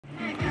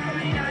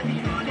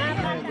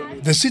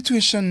The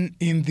situation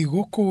in the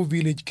Goko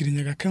village,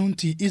 Kirinyaga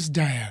County is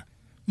dire.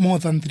 More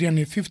than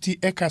 350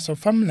 acres of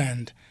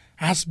farmland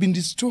has been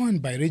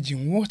destroyed by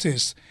raging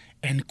waters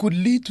and could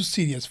lead to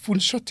serious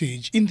food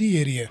shortage in the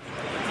area.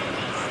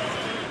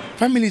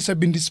 Families have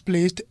been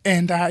displaced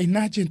and are in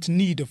urgent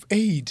need of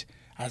aid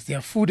as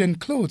their food and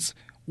clothes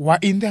were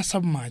in their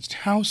submerged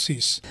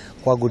houses.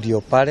 Kwa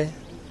gudio pale,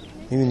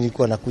 mimi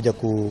nilikuwa nakuja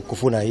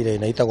kufuna ile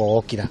inaitwa kwa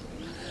okira.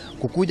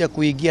 Kukuja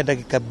kuingia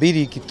dakika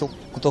 2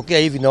 kutokea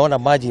hivi naona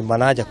maji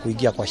manaja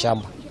kuingia kwa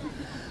shamba.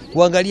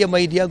 Kuangalia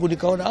mahindi yangu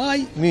nikaona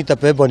mimi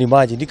nitapebwa ni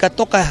maji.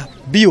 Nikatoka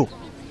bio.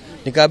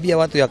 Nikaambia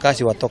watu ya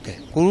kazi watoke.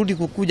 Kurudi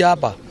kukuja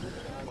hapa.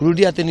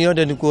 Kurudi hata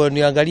niende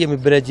niangalie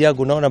mibereji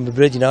yangu naona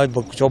mibereji na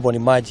kuchobwa ni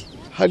maji.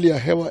 Hali ya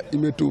hewa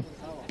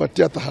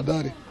imetupatia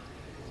tahadhari.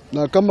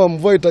 Na kama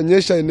mvua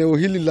itanyesha eneo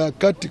hili la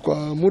kati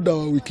kwa muda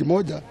wa wiki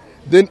moja,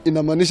 then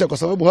inamaanisha kwa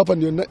sababu hapa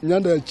ni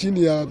nyanda ya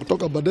chini ya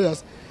kutoka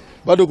Badeas,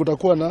 bado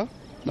kutakuwa na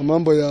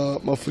mambo ya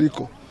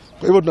mafuriko.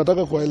 Kwa hivyo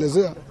tunataka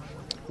kuwaelezea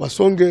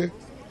wasonge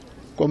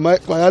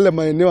kwa yale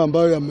maeneo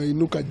ambayo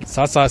yameinuka.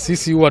 Sasa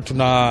sisi huwa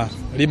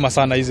tunalima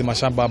sana hizi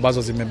mashamba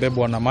ambazo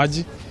zimebebwa na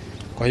maji.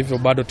 Kwa hivyo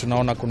bado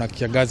tunaona kuna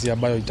kiangazi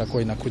ambayo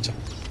itakuwa inakuja.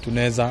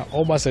 Tunaweza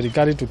omba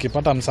serikali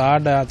tukipata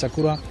msaada ya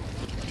chakula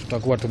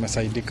tutakuwa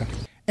tumesaidika.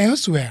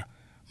 Elsewhere,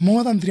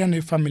 more than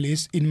 300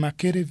 families in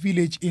Makere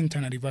village in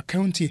Tana River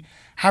County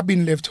have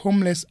been left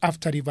homeless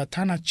after River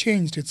Tana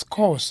changed its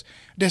course,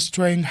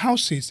 destroying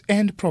houses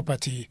and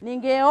property.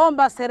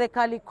 Ningeomba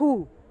serikali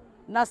kuu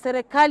na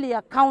serikali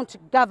ya county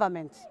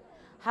government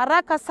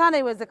haraka sana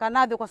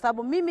iwezekanavyo, kwa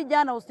sababu mimi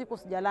jana usiku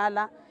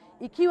sijalala.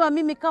 Ikiwa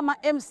mimi kama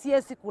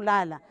MCS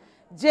kulala,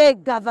 je,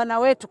 gavana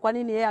wetu kwa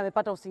nini yeye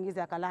amepata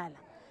usingizi akalala?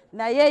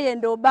 Na yeye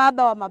ndo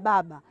baba wa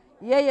mababa,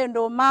 yeye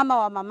ndo mama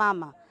wa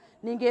mamama.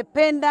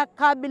 Ningependa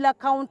kabla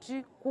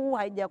county kuu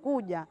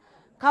haijakuja,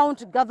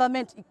 county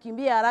government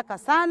ikimbie haraka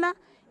sana,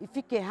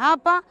 ifike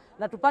hapa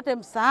na tupate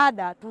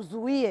msaada,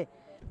 tuzuie.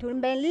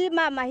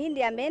 Tumelima mahindi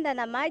yameenda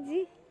na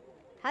maji,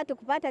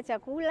 hatukupata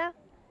chakula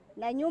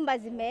na nyumba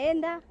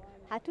zimeenda,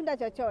 hatuna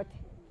chochote.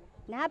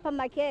 Na hapa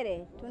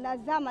Makere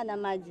tunazama na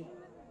maji.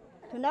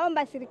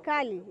 Tunaomba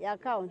serikali ya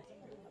county,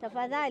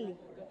 tafadhali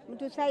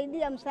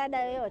mtusaidie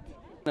msaada yoyote.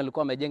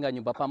 Walikuwa wamejenga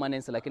nyumba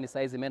permanence lakini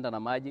sasa zimeenda na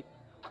maji.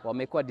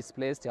 Wamekuwa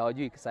displaced,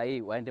 hawajui sasa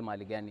waende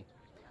mahali gani.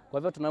 Kwa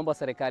hivyo tunaomba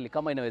serikali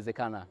kama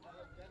inawezekana,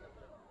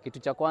 kitu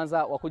cha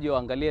kwanza wakuje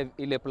waangalie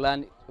ile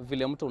plan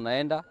vile mtu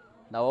unaenda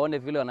na waone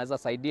vile wanaweza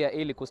saidia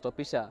ili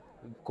kustopisha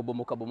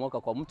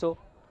kubomoka kwa mto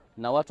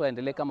na watu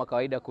waendelee kama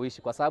kawaida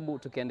kuishi, kwa sababu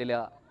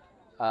tukiendelea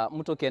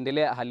mtu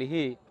kiendelea hali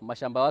hii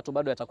mashamba watu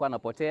bado yatakuwa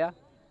yanapotea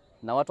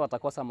na watu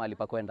watakosa mahali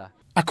pa kwenda.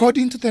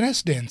 According to the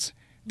residents,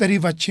 the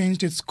river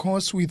changed its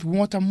course with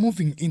water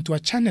moving into a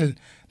channel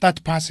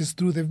that passes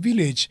through the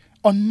village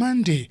on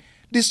Monday,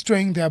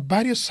 destroying their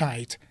burial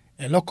site,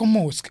 a local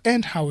mosque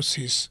and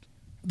houses.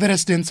 The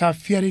residents are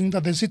fearing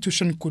that the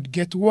situation could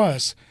get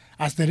worse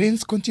as the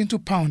rains continue to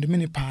pound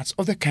many parts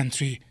of the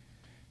country.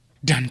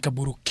 Dan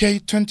Kaburu,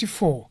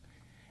 K24,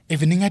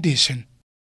 Evening Edition.